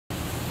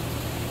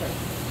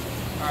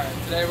Alright,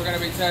 today we're going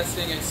to be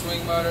testing a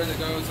swing motor that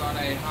goes on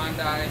a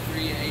Hyundai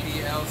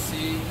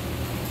 380LC.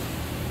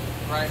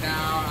 Right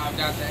now I've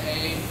got the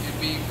A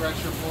and B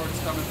pressure ports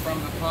coming from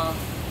the pump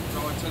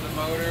going to the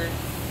motor.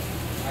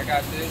 I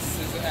got this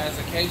as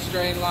a case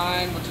drain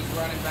line, which is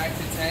running back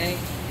to tank.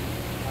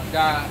 I've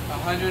got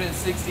 160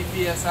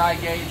 PSI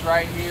gauge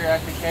right here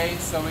at the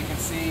case so we can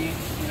see,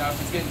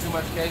 if it's getting too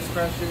much case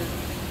pressure.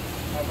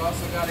 I've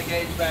also got a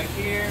gauge back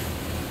here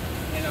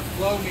and a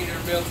flow meter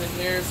built in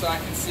here so I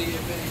can see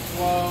if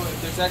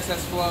there's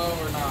excess flow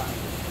or not.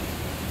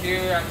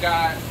 Here I've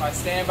got my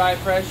standby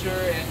pressure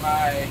and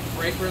my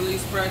brake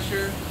release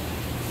pressure.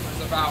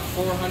 There's about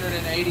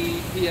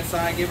 480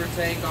 PSI give or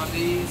take on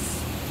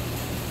these.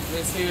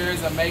 This here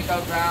is a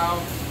makeup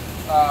valve.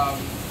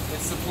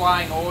 It's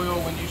supplying oil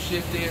when you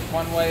shift it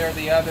one way or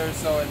the other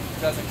so it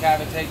doesn't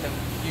cavitate the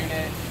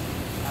unit.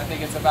 I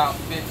think it's about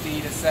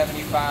 50 to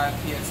 75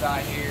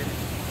 PSI here.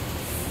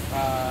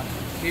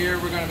 Here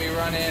we're going to be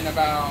running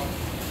about,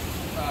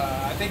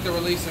 I think the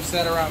release are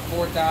set around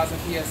 4,000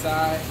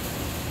 PSI.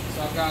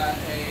 So I've got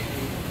a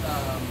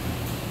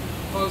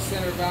closed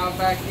center valve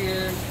back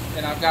here,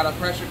 and I've got a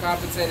pressure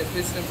compensated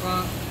piston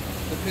pump.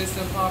 The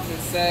piston pump is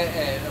set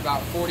at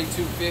about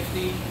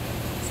 4250.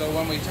 So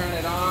when we turn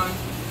it on,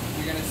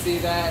 you're going to see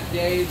that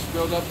gauge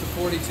build up to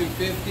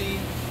 4250.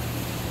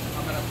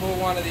 I'm going to pull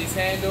one of these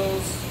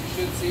handles.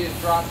 You should see it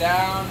drop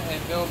down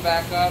and build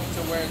back up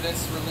to where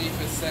this relief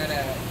is set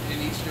at in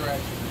each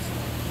direction. So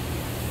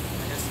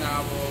I guess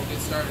now we'll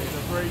get started. The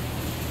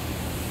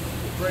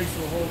brakes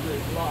will hold it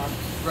locked.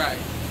 Right.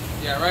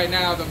 Yeah, right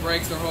now the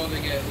brakes are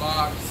holding it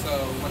locked, so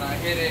when I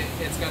hit it,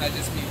 it's going to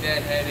just be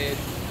deadheaded.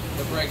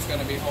 The brake's going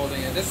to be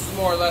holding it. This is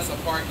more or less a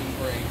parking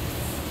brake.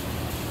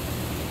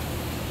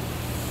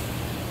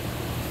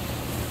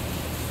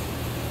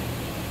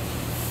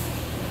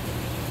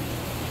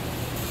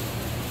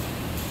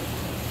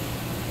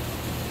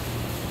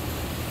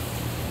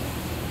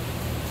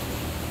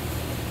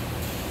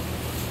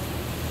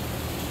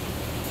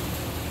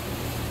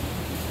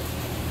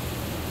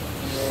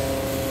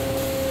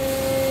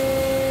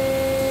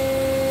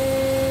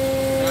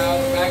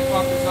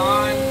 Pump is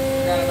on.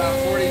 Got about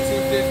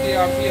 4250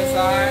 on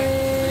PSI,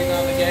 reading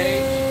on the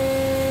gauge.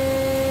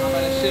 I'm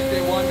going to shift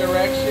it one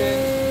direction.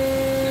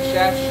 The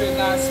shaft should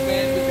not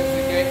spin because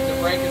the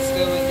brake is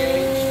still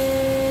engaged.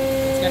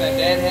 It's going to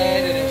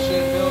deadhead and it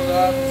should build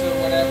up to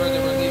whatever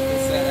the relief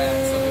is set at.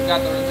 So we've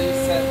got the relief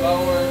set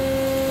lower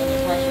than the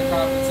pressure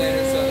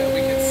compensator so that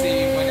we can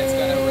see when it's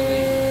going to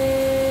relieve.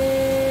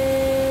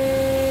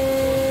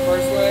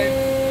 First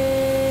wave.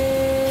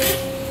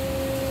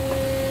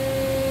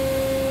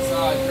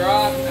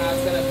 Drop. Now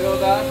it's going to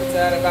build up. It's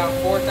at about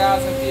 4,000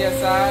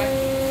 PSI.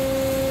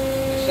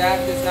 The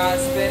shaft is not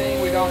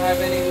spinning. We don't have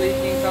any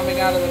leaking coming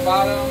out of the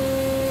bottom.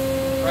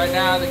 Right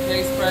now the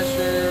case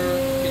pressure,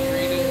 can you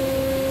read it?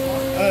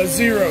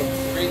 Zero.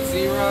 Read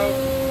zero.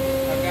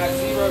 I've got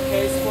zero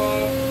case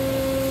flow. I'm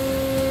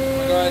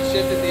going to go ahead and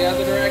shift it the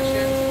other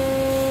direction.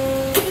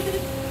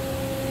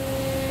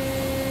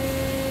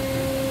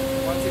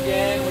 Once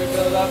again, we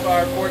build up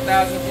our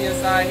 4,000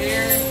 PSI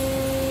here.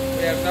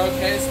 We have no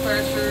case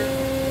pressure.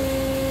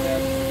 We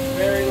have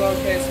very low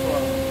case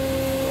flow.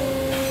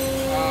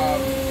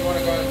 You want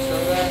to go ahead and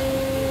show that?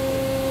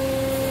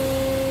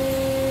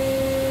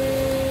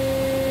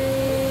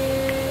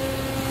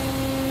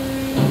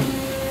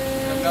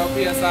 We have no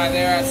PSI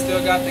there. I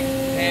still got the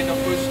handle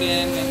pushed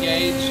in,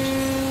 engaged.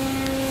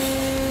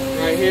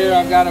 Right here,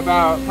 I've got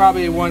about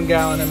probably 1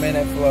 gallon a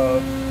minute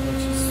flow,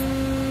 which is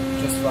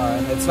just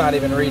fine. It's not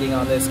even reading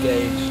on this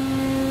gauge.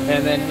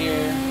 And then here,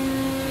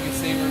 you can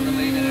see we're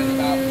relieving at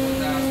about 4,000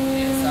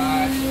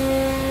 PSI.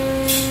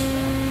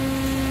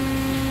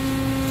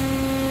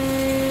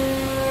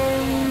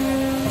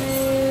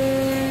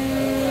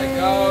 Let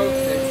go.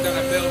 It's going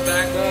to build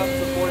back up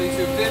to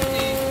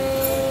 4250.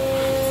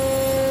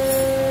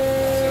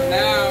 So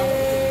now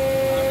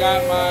I've got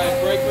my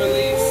brake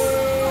release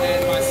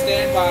and my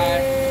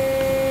standby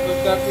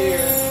hooked up here.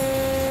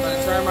 I'm going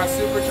to turn my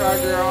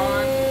supercharger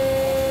on.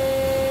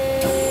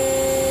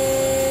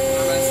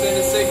 Send a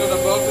signal to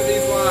both of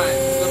these lines.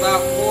 It's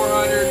about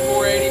 400,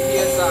 480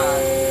 PSI.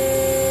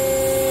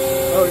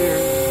 Oh, here.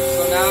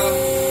 So now, a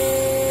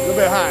little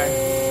bit high.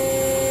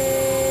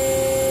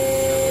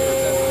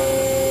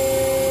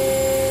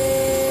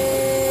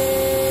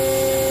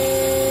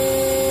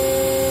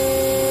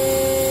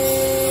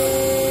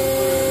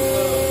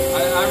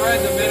 I read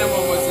the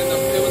minimum was in the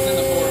 400.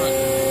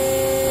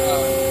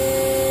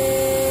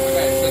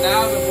 Okay, so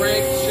now the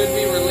brake should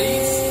be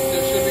released.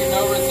 There should be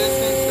no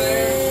resistance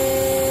there.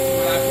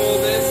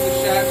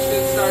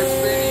 Start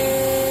spinning,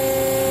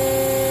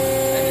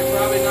 and you're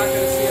probably not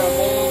going to see a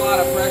whole lot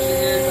of pressure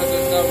here because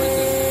there's no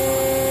resistance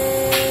on it.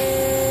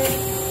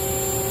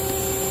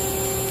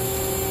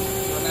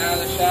 So now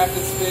the shaft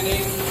is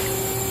spinning,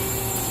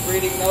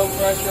 reading no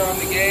pressure on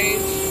the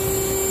gauge.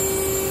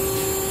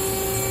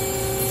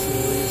 Let's see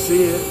if we can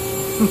see it.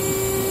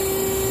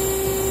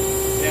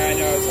 Yeah, I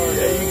know, it's hard.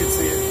 Yeah, you can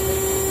see it.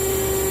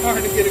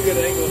 Hard to get a good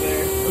angle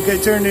there. Okay,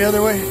 turn the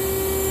other way.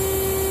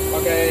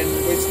 Okay,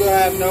 and we still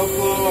have no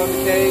flow on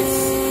the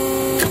case.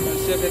 I'm going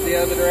to shift it the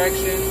other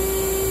direction.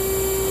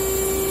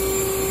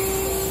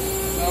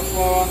 No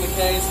flow on the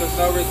case, there's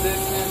no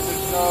resistance,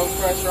 there's no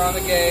pressure on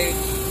the gauge.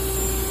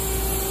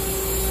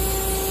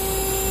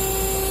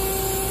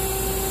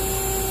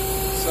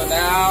 So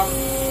now,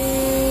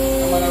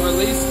 I'm going to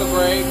release the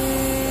brake.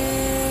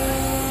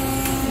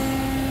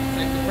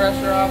 Take the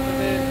pressure off of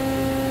it.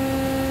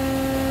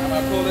 I'm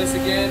going to pull this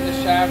again, the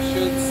shaft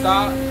should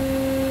stop.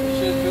 It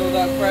should build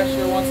up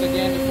pressure once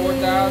again to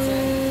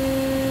 4,000.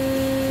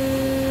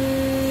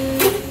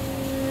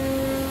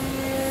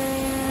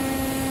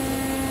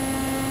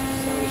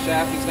 The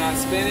shaft is not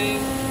spinning.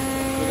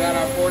 We got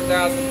our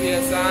 4,000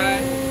 psi.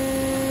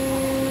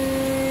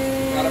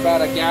 Got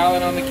about a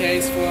gallon on the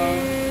case flow.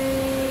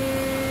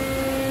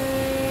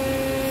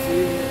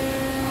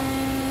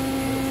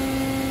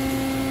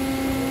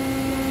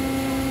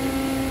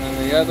 And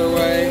the other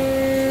way.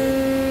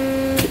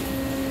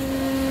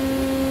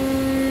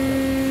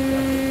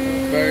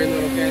 Very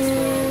little case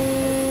flow.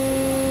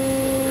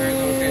 Very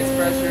little case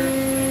pressure.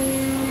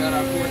 We got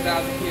our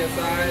 4,000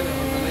 psi. Then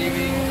we'll release